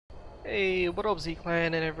Hey, what up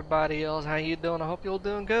Z-Clan and everybody else, how you doing? I hope you're all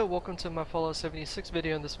doing good. Welcome to my Fallout 76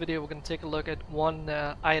 video. In this video we're going to take a look at one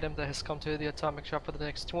item that has come to the Atomic Shop for the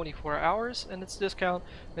next 24 hours and its discount.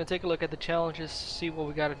 We're going to take a look at the challenges, see what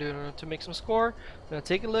we got to do in order to make some score. We're going to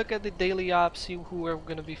take a look at the daily ops, see who we're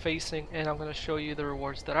going to be facing, and I'm going to show you the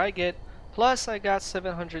rewards that I get. Plus I got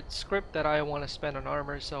 700 script that I want to spend on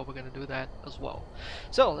armor, so we're going to do that as well.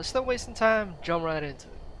 So let's not wasting time, jump right into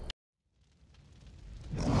it.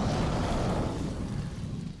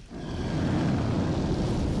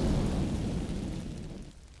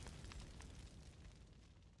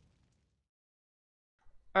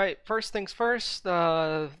 Alright, first things first,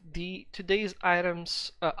 today's item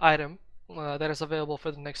that is available for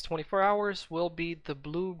the next 24 hours will be the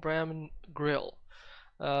blue Brahmin grill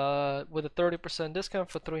with a 30% discount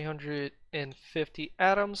for 350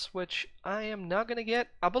 atoms, which I am not gonna get.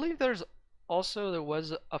 I believe there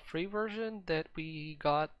was a free version that we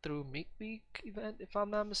got through Meat Week event, if I'm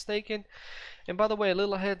not mistaken. And by the way, a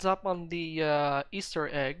little heads up on the Easter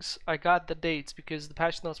eggs. I got the dates because the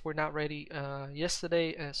patch notes were not ready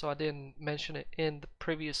yesterday, so I didn't mention it in the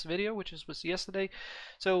previous video, which was yesterday.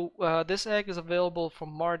 So this egg is available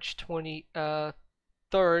from March 23rd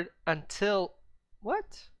until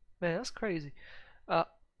what? Man, that's crazy. Uh,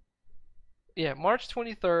 yeah, March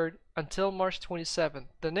 23rd until March 27th.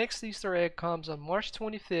 The next Easter egg comes on March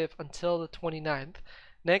 25th until the 29th.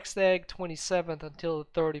 Next egg 27th until the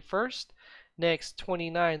 31st. Next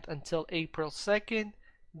 29th until April 2nd.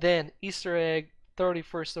 Then Easter egg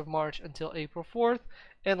 31st of March until April 4th.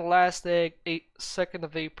 And the last egg 2nd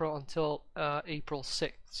of April until April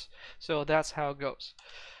 6th. So that's how it goes.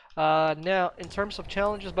 Now, in terms of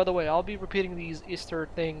challenges, by the way, I'll be repeating these Easter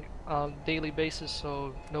thing on a daily basis,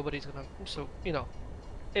 so nobody's gonna, so, you know,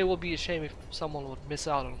 it will be a shame if someone would miss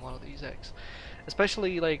out on one of these eggs.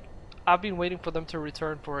 Especially, like, I've been waiting for them to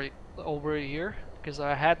return for over a year, because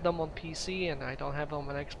I had them on PC and I don't have them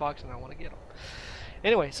on Xbox and I want to get them.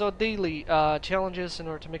 Anyway, so daily challenges in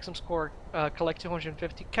order to make some score. Collect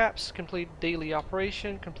 250 caps, complete daily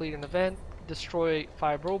operation, complete an event, destroy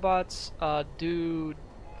 5 robots, do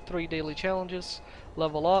 3 daily challenges,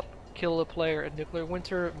 level up, kill a player in nuclear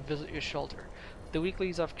winter, and visit your shelter. The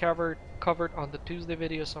weeklies I've covered on the Tuesday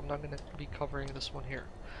video, so I'm not going to be covering this one here.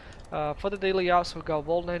 For the daily ops, we got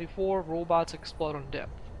Vault 94, robots explode on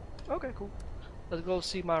depth. Okay, cool. Let's go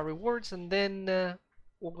see my rewards, and then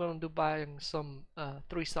we're going to do buying some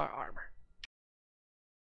 3-star armor.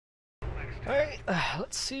 Alright,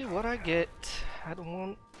 let's see what I get. I don't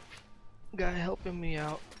want a guy helping me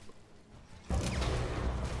out.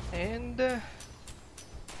 And more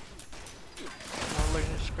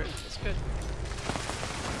learning script. That's good.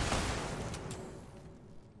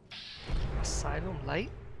 Asylum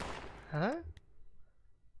Light? Huh?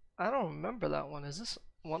 I don't remember that one. Is this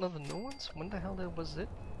one of the new ones? When the hell was it?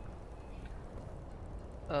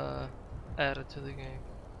 Added to the game.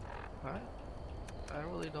 Alright. I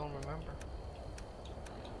really don't remember.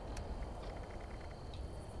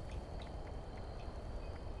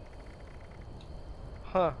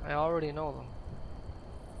 Huh, I already know them.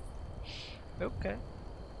 Okay.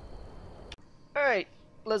 Alright,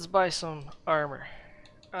 let's buy some armor.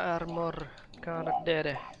 Armor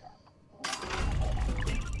candere.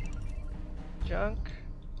 Junk.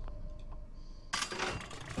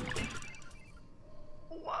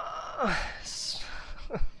 Wow.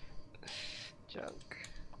 Junk.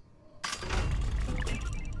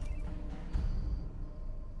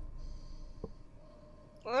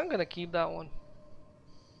 I'm gonna keep that one.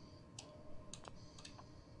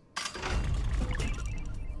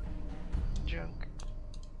 Junk.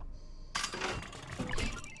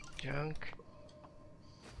 Junk.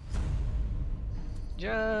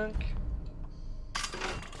 Junk.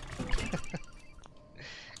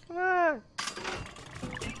 Come on.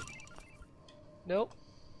 Nope.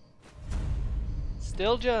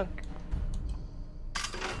 Still junk.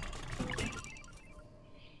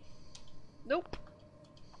 Nope.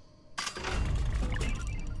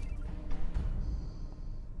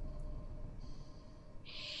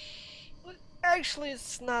 Actually,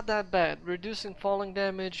 it's not that bad. Reducing falling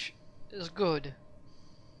damage is good.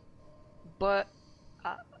 But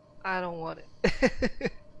I don't want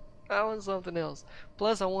it. I want something else.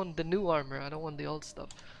 Plus, I want the new armor. I don't want the old stuff.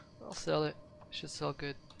 I'll sell it. Should sell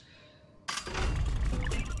good.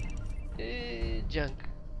 Junk.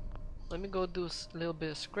 Let me go do a little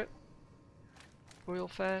bit of script real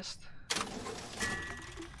fast.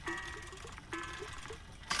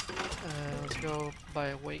 Let's go buy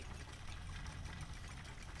a weight.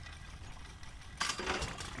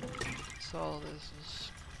 So this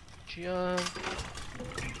is junk.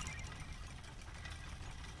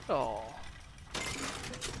 Oh.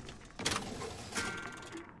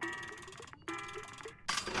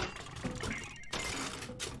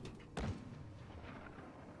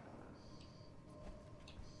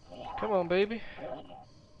 Come on, baby.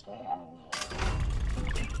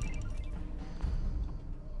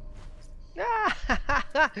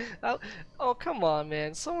 Oh, oh, come on,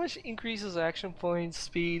 man. So much increases action points,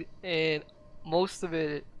 speed, and most of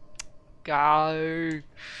it. Go.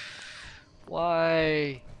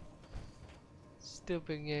 Why?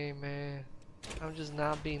 Stupid game, man. I'm just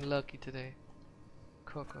not being lucky today.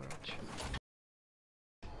 Cockroach.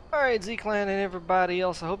 Alright, Z-Clan and everybody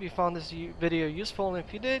else, I hope you found this video useful, and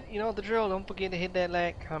if you did, you know the drill. Don't forget to hit that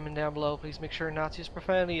like, comment down below. Please make sure not to use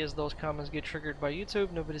profanity, as those comments get triggered by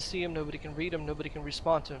YouTube. Nobody see them, nobody can read them, nobody can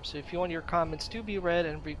respond to them. So if you want your comments to be read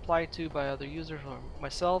and replied to by other users or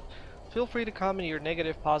myself, feel free to comment your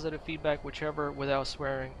negative, positive feedback, whichever, without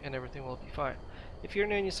swearing, and everything will be fine. If you're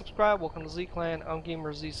new and you subscribe, welcome to Z-Clan. I'm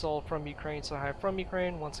Gamer Z-Soul from Ukraine, so hi from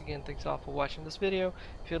Ukraine. Once again, thanks all for watching this video.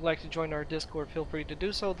 If you'd like to join our Discord, feel free to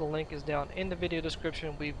do so. The link is down in the video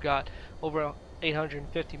description. We've got over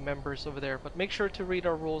 850 members over there. But make sure to read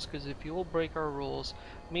our rules, because if you will break our rules,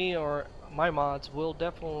 me or my mods will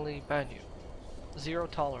definitely ban you. Zero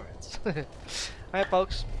tolerance. Alright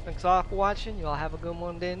folks, thanks all for watching. You all have a good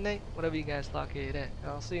one day and night, whatever you guys like it in.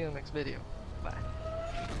 I'll see you in the next video. Bye.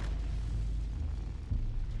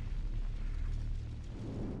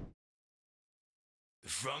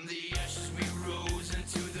 From the ashes we rose,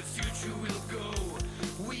 into the future we'll go.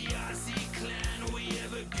 We are Z-Clan, we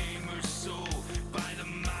have a gamer's soul. By the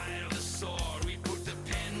might of the sword, we put the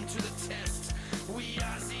pen to the test. We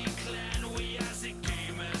are Z-Clan, we are the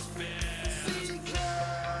gamer's best.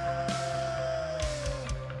 Z-Clan,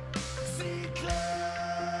 Z-Clan.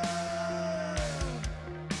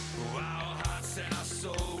 Our hearts and our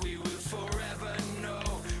soul, we will forever know.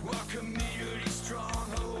 Our community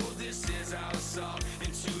stronghold, this is our song.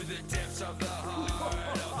 Into the depths of the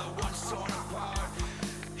heart of the ones torn apart.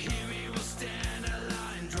 Here we will stand, a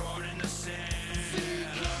line drawn in the sand.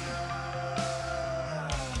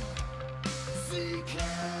 Z-Clan,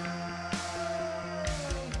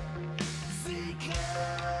 Z-Clan,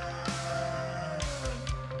 Z-Clan.